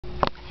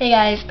Hey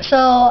guys, so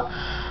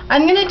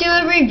I'm gonna do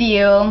a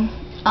review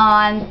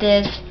on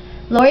this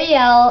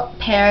L'Oreal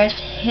Paris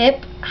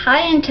Hip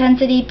High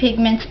Intensity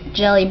Pigment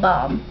Jelly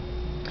Balm.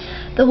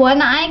 The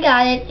one I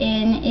got it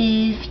in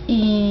is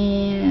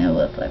in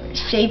what flavor?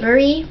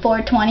 Savory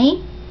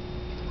 420.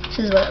 This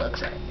is what it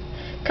looks like.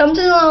 Comes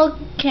in a little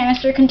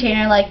canister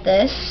container like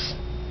this.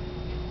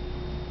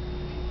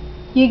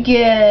 You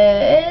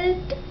get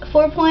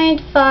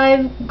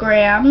 4.5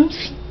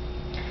 grams.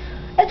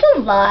 It's a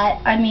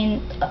lot. I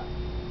mean,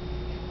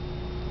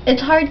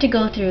 it's hard to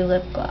go through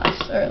lip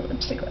gloss or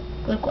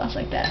lip gloss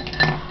like that.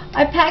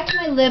 I packed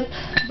my lip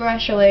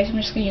brush away, so I'm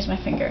just gonna use my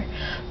finger.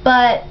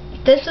 But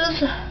this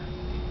was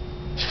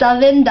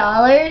 $7.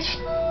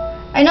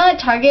 I know at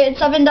Target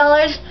it's $7,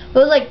 but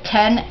it was like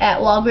 10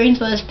 at Walgreens,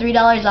 but it was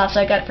 $3 off,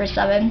 so I got it for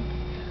 7.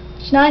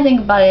 So now I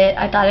think about it,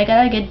 I thought I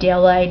got a good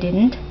deal, but I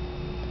didn't.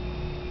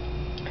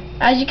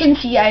 As you can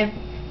see, I've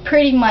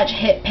pretty much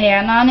hit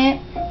pan on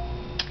it.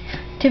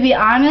 To be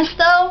honest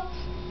though,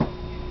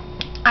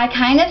 I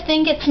kind of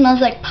think it smells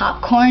like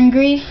popcorn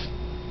grease.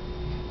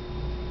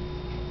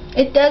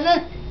 It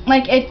doesn't,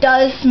 like, it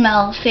does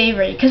smell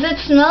savory, because it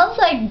smells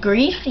like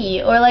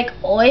greasy or like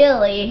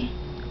oily.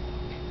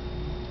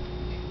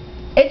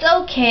 It's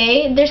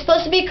okay. They're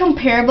supposed to be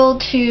comparable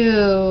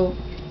to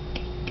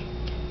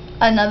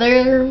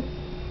another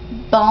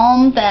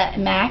balm that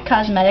MAC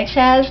Cosmetics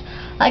has.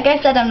 Like I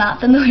said, I'm not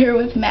familiar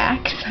with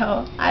MAC,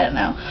 so I don't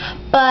know.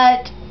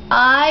 But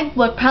I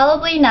would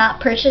probably not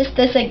purchase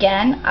this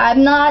again.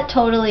 I'm not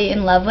totally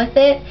in love with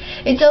it.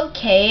 It's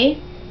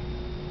okay.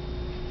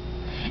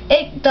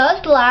 It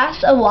does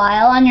last a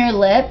while on your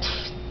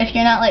lips if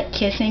you're not like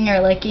kissing or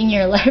licking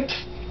your lips.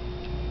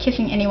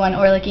 Kissing anyone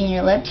or licking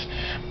your lips.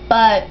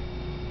 But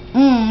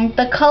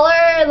the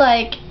color,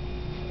 like,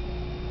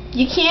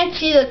 you can't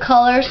see the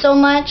color so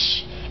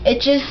much. It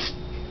just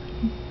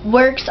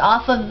works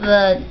off of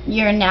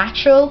your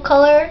natural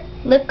color,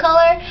 lip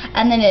color,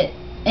 and then it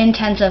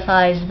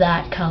intensifies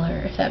that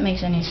color, if that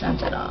makes any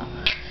sense at all.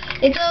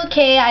 It's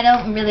okay, I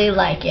don't really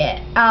like it.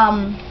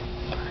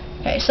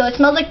 Okay, so it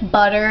smells like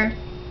butter,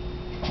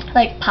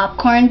 like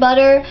popcorn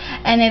butter,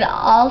 and it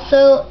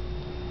also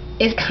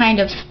is kind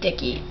of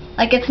sticky.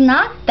 Like, it's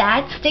not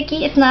that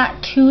sticky, it's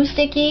not too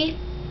sticky,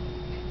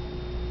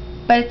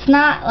 but it's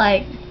not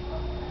like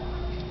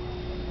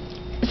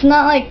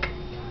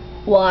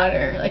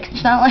water. Like,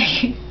 it's not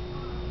like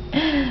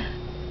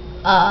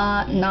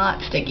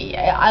not sticky.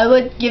 I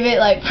would give it,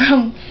 like,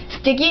 from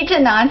sticky to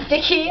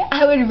non-sticky,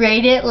 I would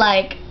rate it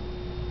like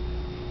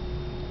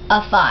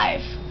a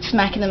 5,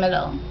 smack in the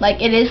middle.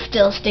 Like, it is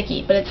still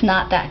sticky, but it's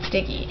not that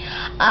sticky.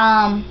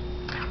 I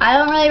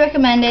don't really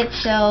recommend it,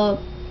 so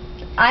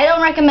I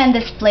don't recommend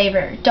this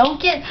flavor.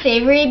 Don't get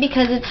savory,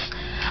 because it's,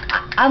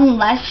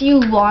 unless you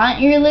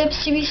want your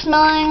lips to be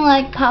smelling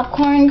like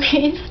popcorn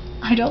grease,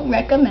 I don't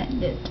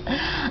recommend it.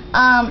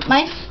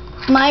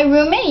 My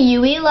roommate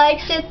Yui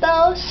likes it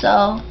though,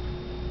 so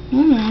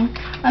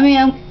I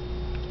mean,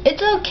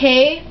 it's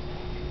okay.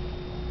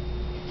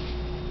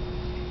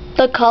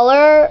 The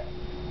color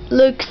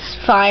looks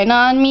fine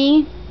on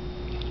me,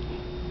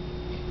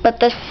 but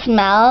the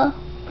smell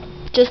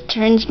just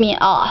turns me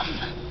off.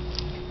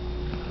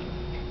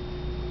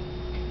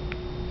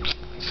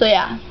 So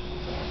yeah,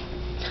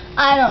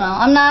 I don't know.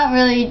 I'm not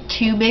really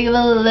too big of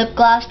a lip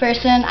gloss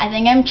person. I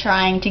think I'm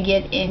trying to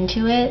get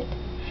into it,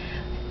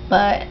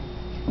 but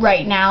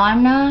right now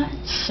I'm not.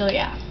 So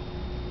yeah,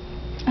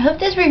 I hope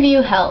this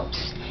review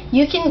helps.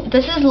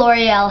 This is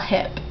L'Oreal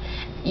Hip.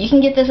 You can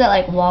get this at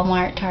like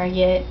Walmart,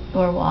 Target,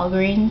 or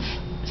Walgreens,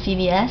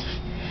 CVS.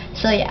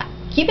 So yeah,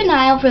 keep an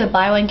eye out for the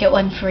buy one get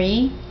one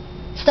free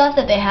stuff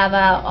that they have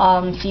out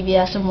on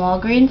CVS and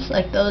Walgreens,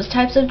 like those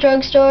types of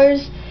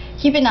drugstores.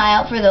 Keep an eye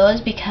out for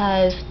those,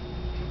 because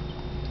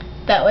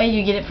that way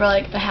you get it for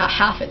like the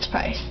half its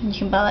price. You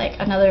can buy like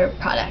another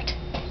product.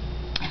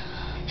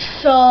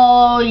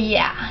 So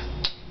yeah,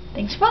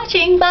 thanks for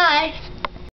watching. Bye.